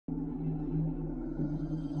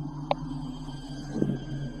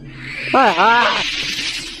Ah!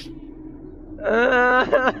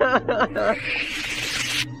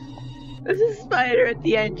 There's a spider at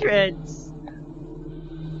the entrance.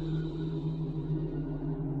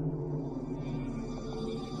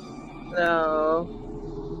 No.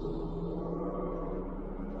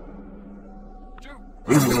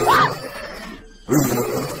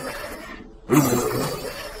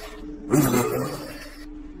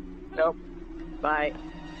 Nope. Bye.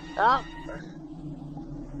 Oh.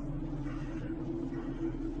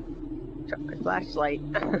 Drop my flashlight.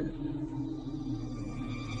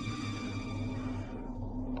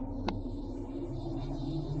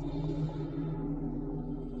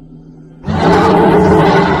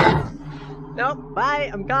 Nope, bye,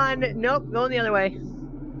 I'm gone. Nope, going the other way.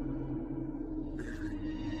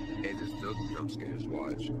 Hey, there's no jumpscares,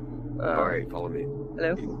 watch. Alright, follow me.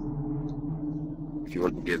 Hello? If you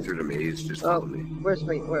want to get through the maze, just follow me. Where am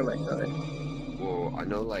I going? Well, I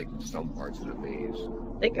know like some parts of the maze.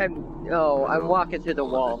 I think I'm walking through the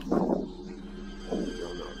wall. No.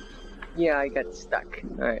 Yeah, I got stuck.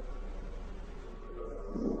 Alright.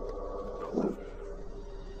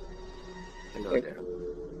 Hello there.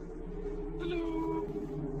 Hello.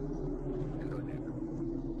 Hello there.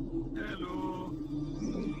 Hello.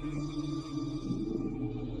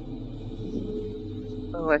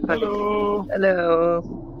 Oh, I found Hello.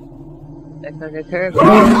 I found a curve.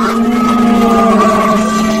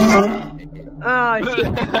 Oh,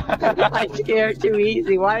 I scared too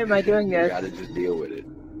easy. Why am I doing this? You gotta just deal with it.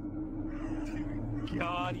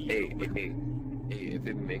 God. Hey, if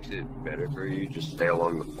it makes it better for you, just stay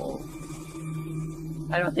along the wall.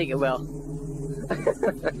 I don't think it will.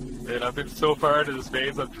 Man, I've been so far into this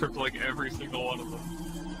maze, I've tripped like every single one of them.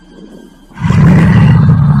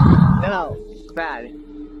 No, it's bad.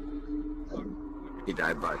 He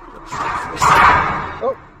died by.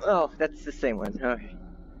 Oh, that's the same one. Okay.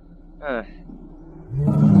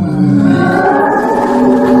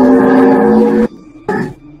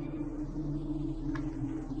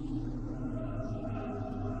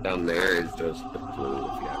 Down there is just the blue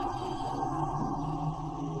if you have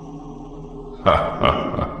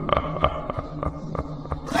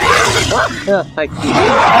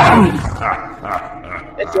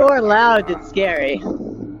It's more loud than scary.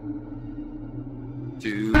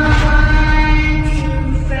 Dude.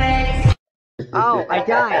 Oh, I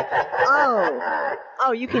died.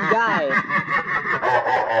 Oh, you can die.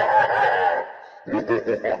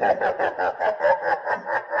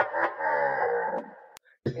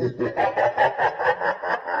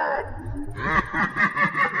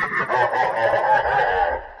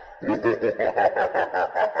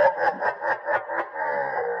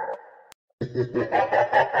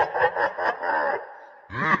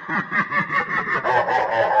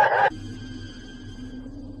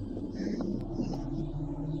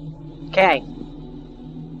 Okay.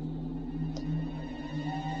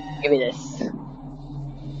 Give me this.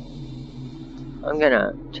 I'm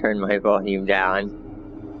gonna turn my volume down.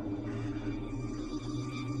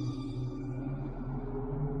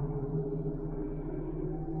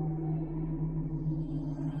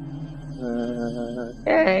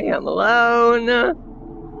 Hey, I'm alone.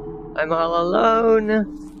 I'm all alone.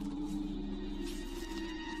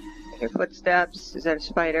 I hear footsteps. Is that a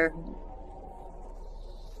spider?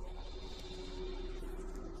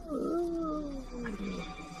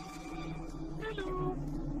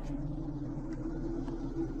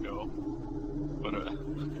 No. But,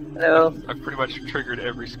 Hello. I've pretty much triggered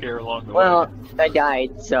every scare along the way. Well, I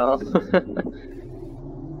died, so.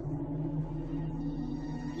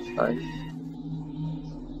 It's fun.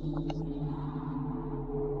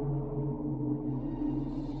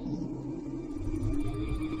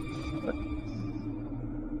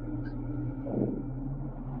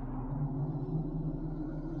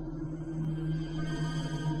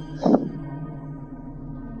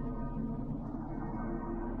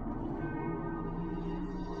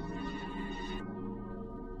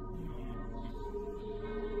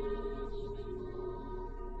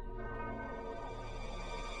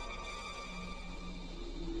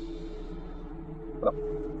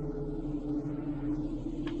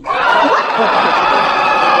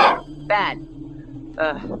 Bad.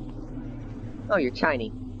 Oh, you're tiny.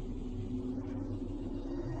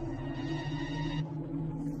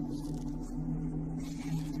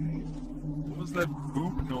 What was that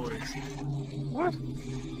boop noise? What?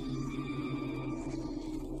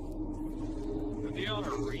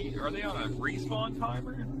 Are they on a respawn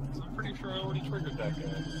timer? 'Cause I'm pretty sure I already triggered that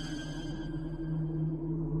guy.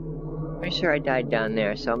 Pretty sure I died down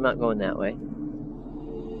there, so I'm not going that way.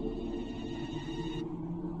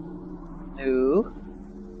 Hello?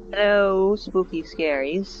 Hello, spooky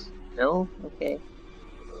scaries. No? Okay.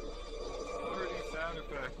 What are these sound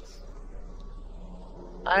effects?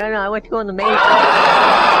 I don't know, I went to go in the main.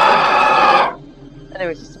 And there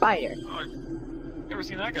was a spider. Oh, I've never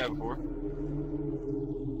seen that guy before.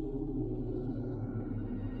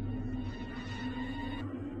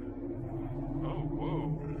 Oh,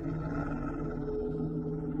 whoa.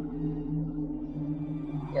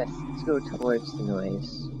 Yes, let's go towards the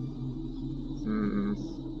noise.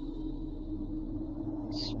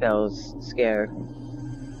 Spells scare.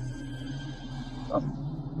 Oh,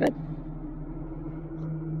 good.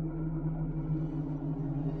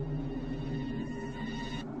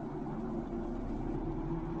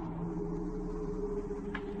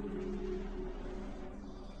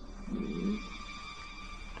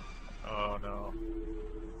 Oh no.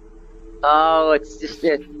 Oh, it's just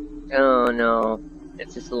it. Oh no.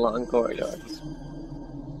 It's just a long corridor.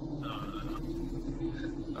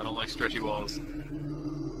 I don't like stretchy walls.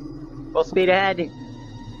 Full speed ahead.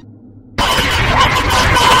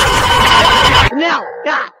 No!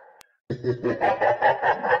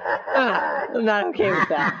 Ah! I'm not okay with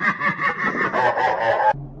that.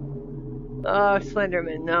 Oh,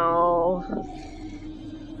 Slenderman, no.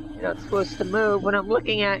 You're not supposed to move when I'm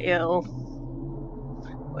looking at you.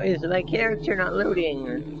 Why is my character not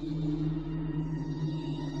loading?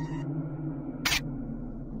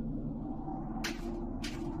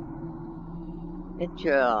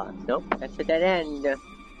 Picture. Nope, that's a dead end. I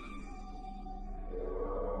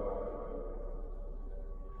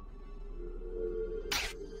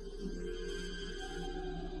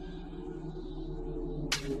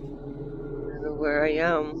don't know where I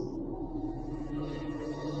am.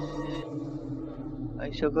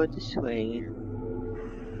 I shall go this way.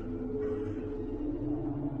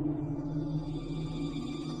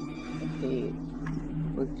 Okay.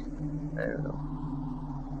 I don't know.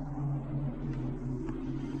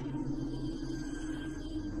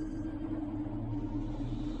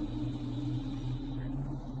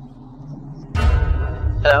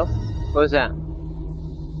 Hello? What was that?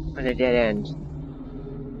 On a dead end.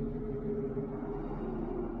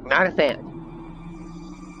 Not a fan.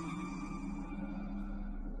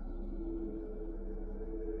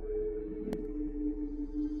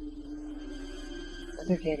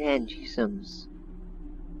 Another dead end, jeezums.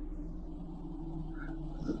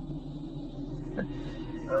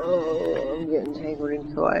 Oh, I'm getting tangled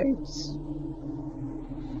in cords.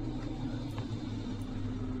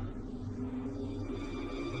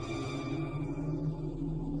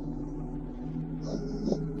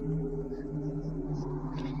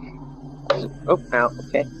 Oh, ow,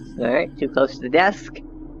 okay. Alright, too close to the desk.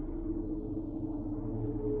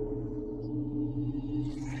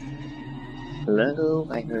 Hello,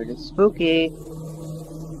 I heard it's spooky.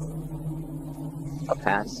 I'll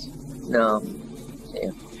pass. No. See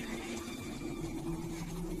ya.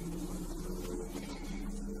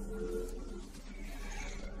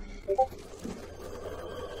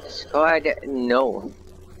 Squad, no.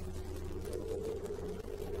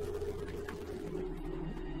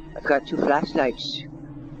 I've got 2 flashlights.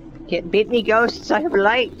 Can't beat me, ghosts, I have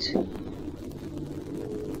light.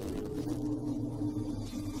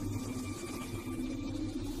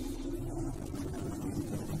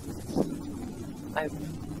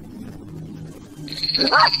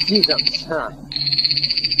 Ah! Jesus! Huh.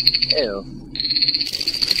 Ew.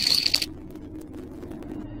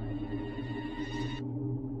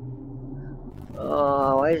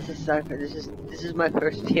 Oh, why is this so? This is my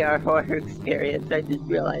first VR horror experience. I just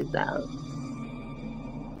realized that.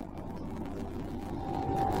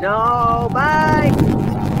 No, bye!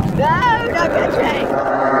 No, not gonna change!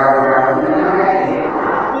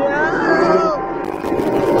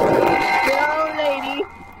 No, lady!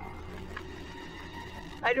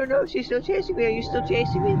 I don't know if she's still chasing me. Are you still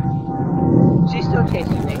chasing me? She's still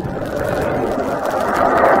chasing me.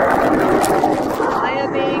 I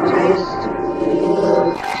am being chased.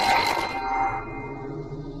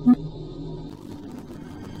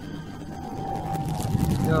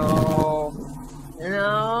 No.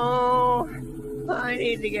 No. I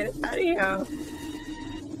need to get us out of here.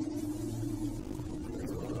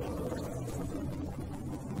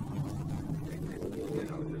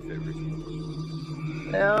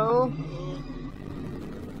 No.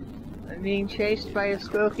 I'm being chased by a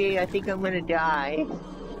Skokie. I think I'm gonna die.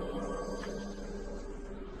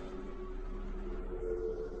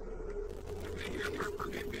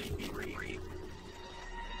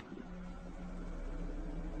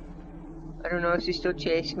 I don't know if she's still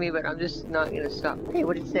chasing me, but I'm just not gonna stop. Hey,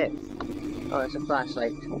 what is this? Oh, it's a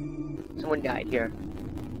flashlight. Someone died here.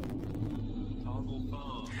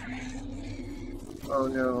 Oh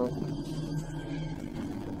no.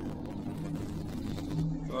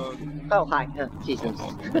 Oh, hi. Jesus.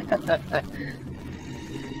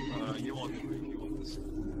 You want this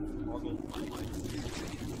toggle?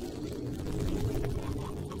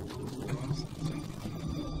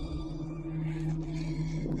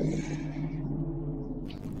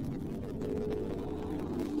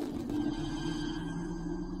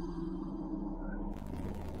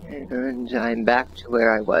 And I'm back to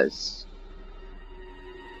where I was.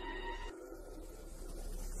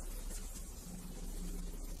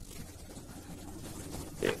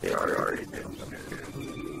 Yeah, they are already dead.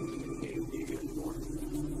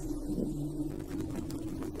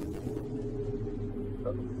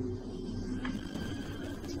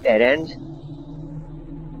 Dead end.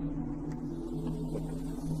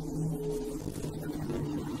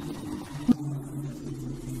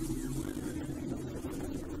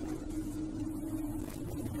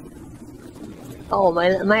 Oh,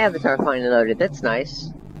 my avatar finally loaded. That's nice.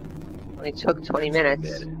 Only took 20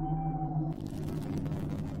 minutes.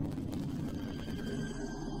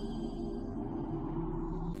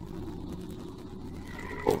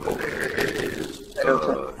 Over there is, I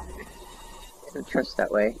don't trust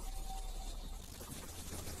that way.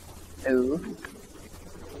 Ooh.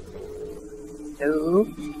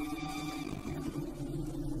 Ooh.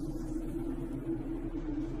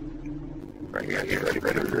 Right here, get ready,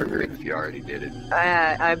 if you already did it.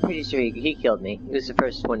 I'm pretty sure he killed me. He was the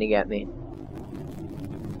first one to get me.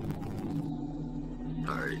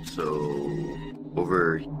 Alright, so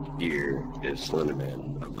over here is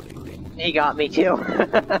Slenderman, I believe. He got me too.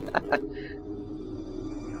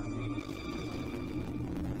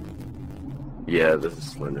 Yeah, this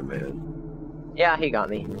is Slenderman. Yeah, he got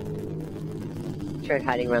me. Tried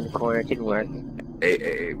hiding around the corner, it didn't work.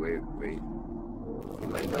 Hey, wait. You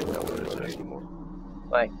might not know what it is anymore.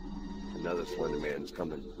 Why? Another Slenderman is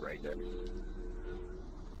coming right there.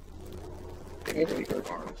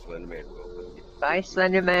 Slenderman will. Bye,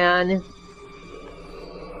 Slenderman.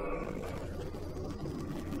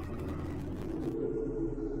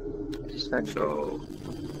 So,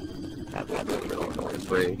 have to go this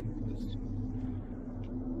way.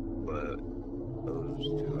 But those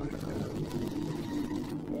two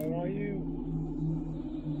Where are you?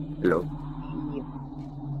 Hello?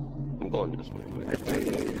 I'm going this way.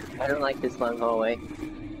 I don't like this long hallway.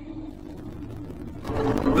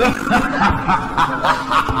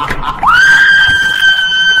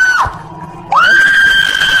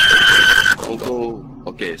 Uncle.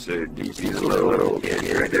 Okay, so do you see the little kid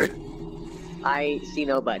right there? I see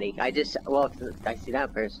nobody. I see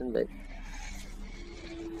that person, but...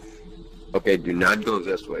 Okay, do not go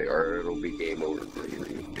this way or it'll be game over for you.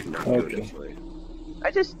 Do not go this way.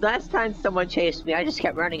 Last time someone chased me, I just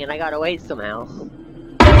kept running and I got away somehow.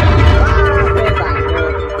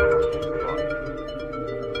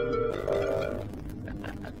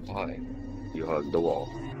 Why? You hugged the wall.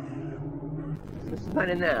 What's the fun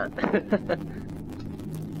in that?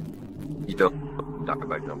 You don't talk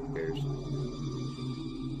about jump scares.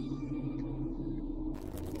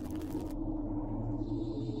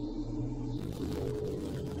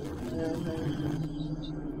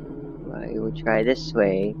 I will try this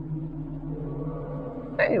way.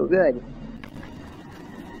 Hey, we're good.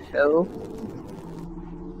 So.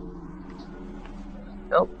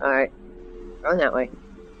 Nope, alright. Going that way.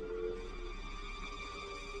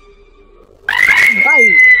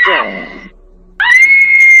 Bye! Yeah.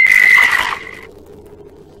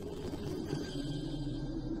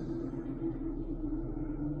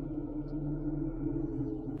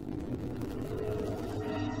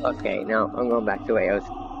 Okay, now I'm going back the way I was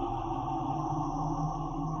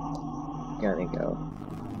gonna go.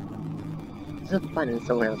 It's so fun and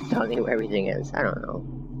someone else telling me where everything is. I don't know.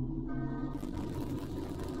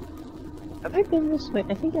 Have I been this way?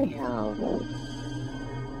 I think I have.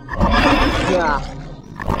 Yeah.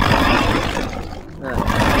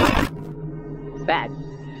 It's bad.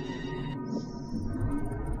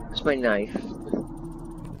 It's my knife.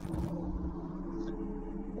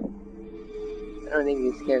 I don't think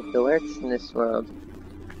this character works in this world.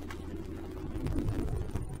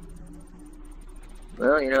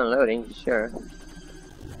 Well, you're not loading, sure.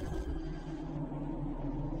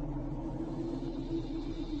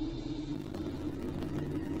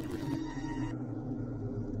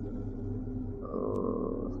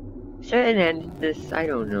 Should I end this? I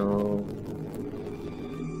don't know.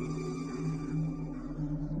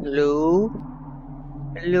 Hello?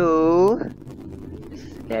 Hello? This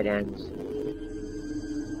is dead ends.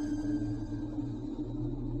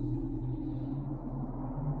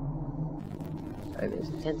 I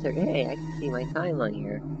missed 10:30. Hey, I can see my time on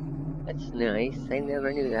here. That's nice. I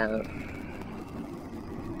never knew that.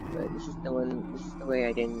 But this is the one. This is the way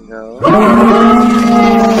I didn't go.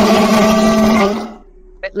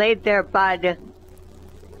 Bit late there, bud.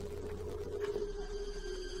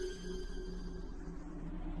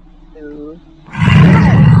 Ooh.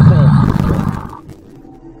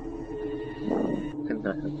 I'm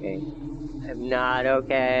not okay. I'm not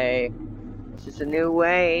okay. This is a new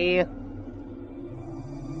way.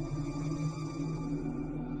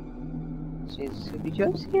 She's gonna be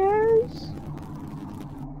jump scares?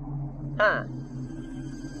 Huh.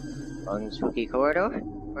 Long spooky corridor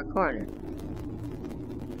or corner?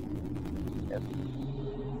 Yep.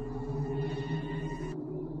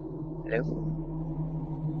 Hello?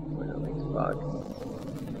 Oh, no, it's fog.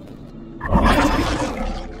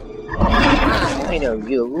 I know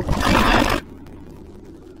you.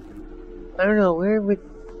 I don't know, where would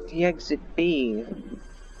the exit be?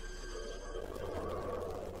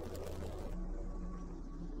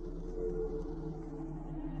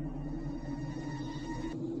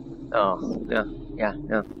 Oh, no, yeah,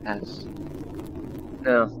 no, pass.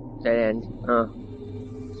 No, dead end. Oh.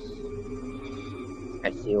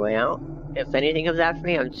 I see a way out. If anything comes after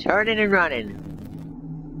me, I'm turning and running.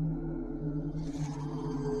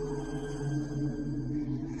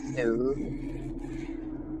 No.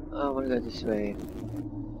 Oh, I wanna go this way.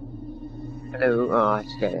 Hello? Oh,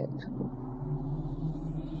 it's dead end.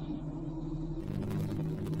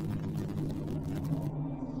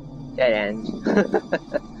 Dead end.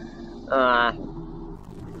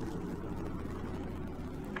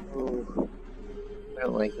 Ooh. I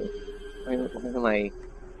don't like it. Look at my...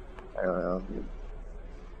 I don't know.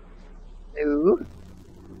 Ooh.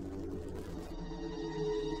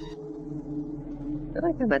 I feel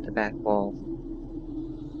like I'm at the back wall.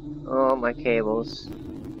 Oh, my cables.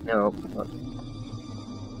 Nope.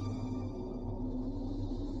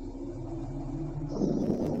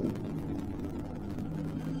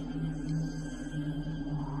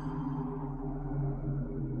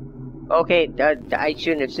 Okay, I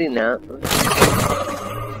shouldn't have seen that.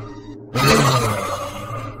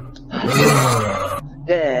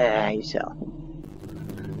 There, you saw.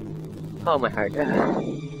 Oh, my heart. No,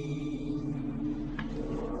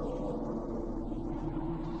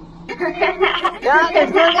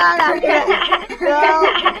 there's no God out here! No!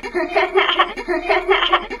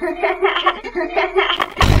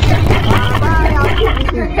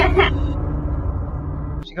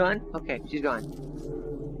 She gone? Okay, she's gone.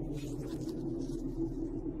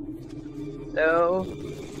 No.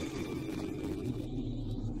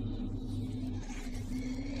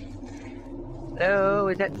 Hello,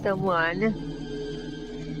 is that someone?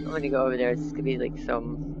 I'm gonna go over there. This could be like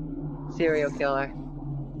some serial killer.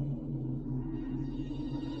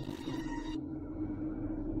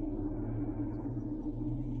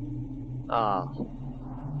 Oh.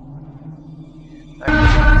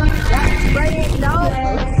 That's right. No.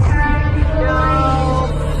 No.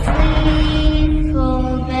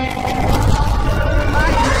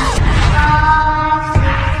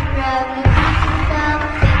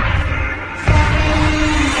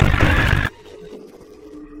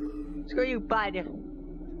 Screw you, bud.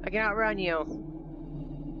 I can outrun you.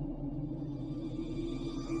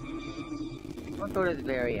 I'll go to the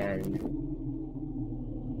very end.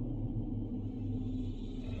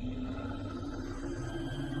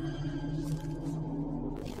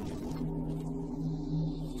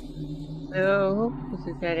 No, it's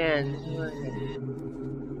a dead end.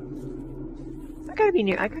 I gotta be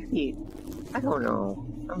near. I don't know.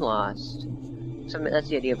 I'm lost. So that's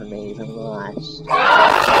the idea of a maze. I'm lost.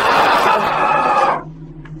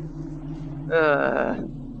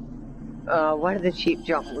 Why did the cheap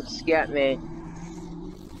jumps get me?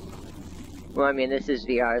 Well, I mean, this is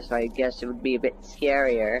VR, so I guess it would be a bit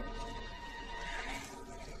scarier.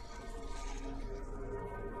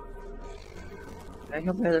 Can I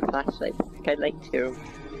have my other flashlight? I think I'd like to.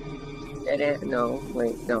 Dead end? No,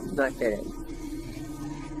 wait, no, not dead end.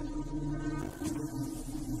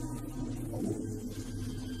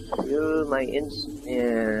 Feel my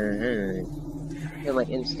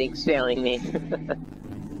instincts failing me.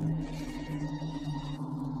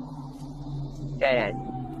 Dead end.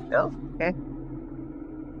 No? Okay.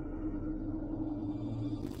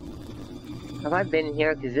 Have I been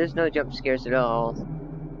here? Because there's no jump scares at all.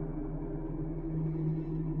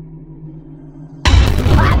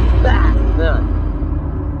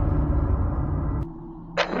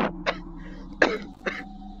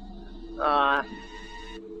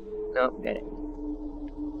 Nope, dead end.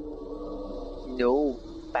 No,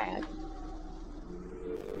 bad.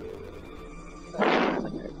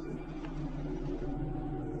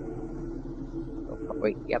 Oh,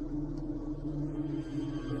 wait, yep.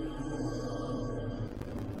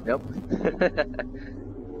 Nope.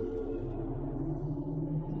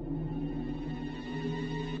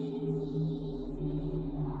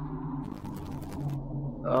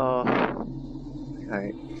 Oh.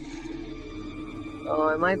 Alright. Oh,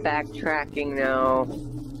 am I backtracking now?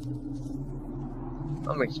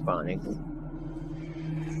 I'm respawning.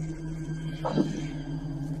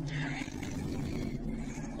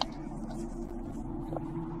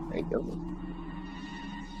 There you go.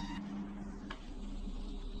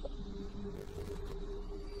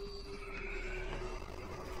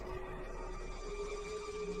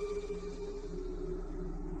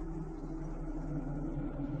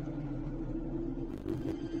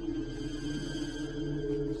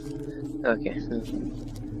 Okay.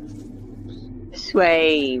 This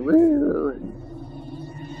way, woo!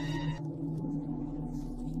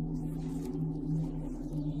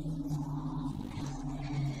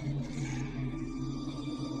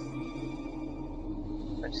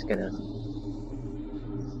 I'm just gonna.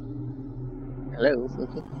 Hello.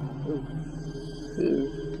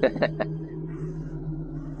 Ooh.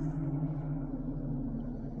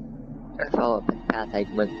 Try to follow up the path I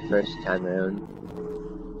went the first time around.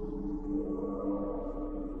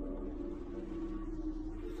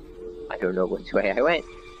 I don't know which way I went.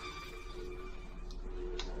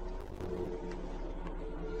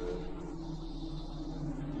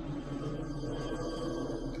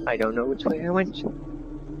 I don't know which way I went.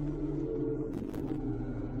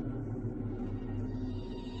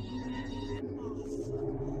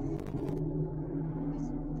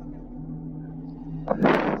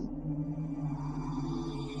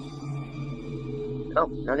 Oh,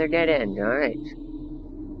 another dead end. Alright.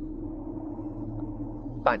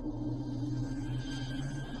 Fun.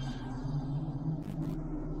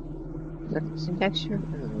 Is that some texture?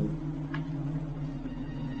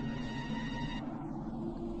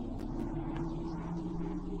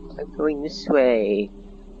 I'm going this way.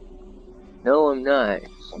 No, I'm not.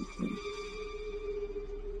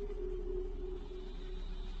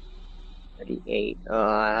 $38.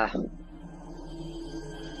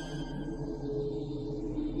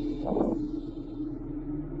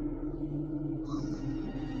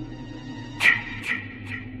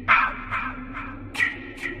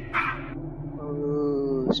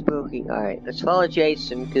 Oh, spooky. Alright, let's follow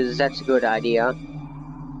Jason, because that's a good idea.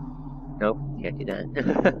 Nope, can't do that.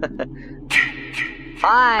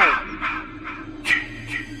 Hi!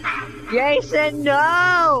 Jason,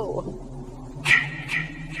 no!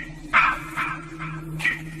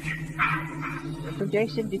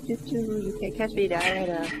 Jason, you can't catch me,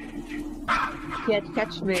 Diana. You can't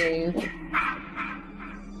catch me.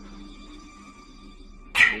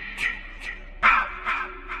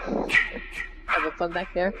 Have fun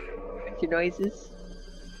back there? Make your noises.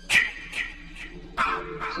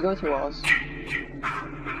 She's going through walls.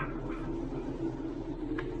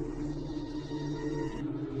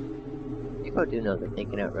 People do know that they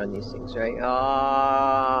can outrun these things, right?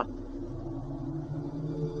 Ah.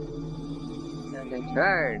 And they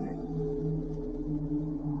turn.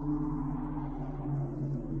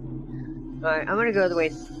 Alright, I'm gonna go the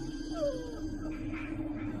way.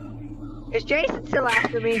 Is Jason still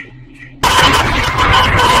after me?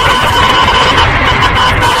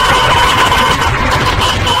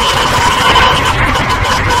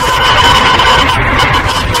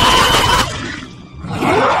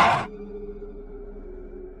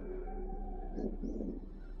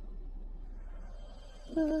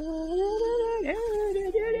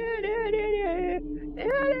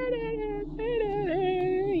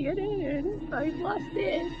 I've lost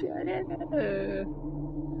it.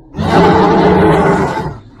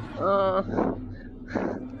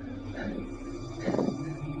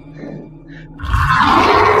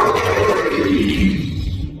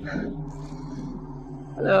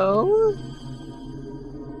 Hello?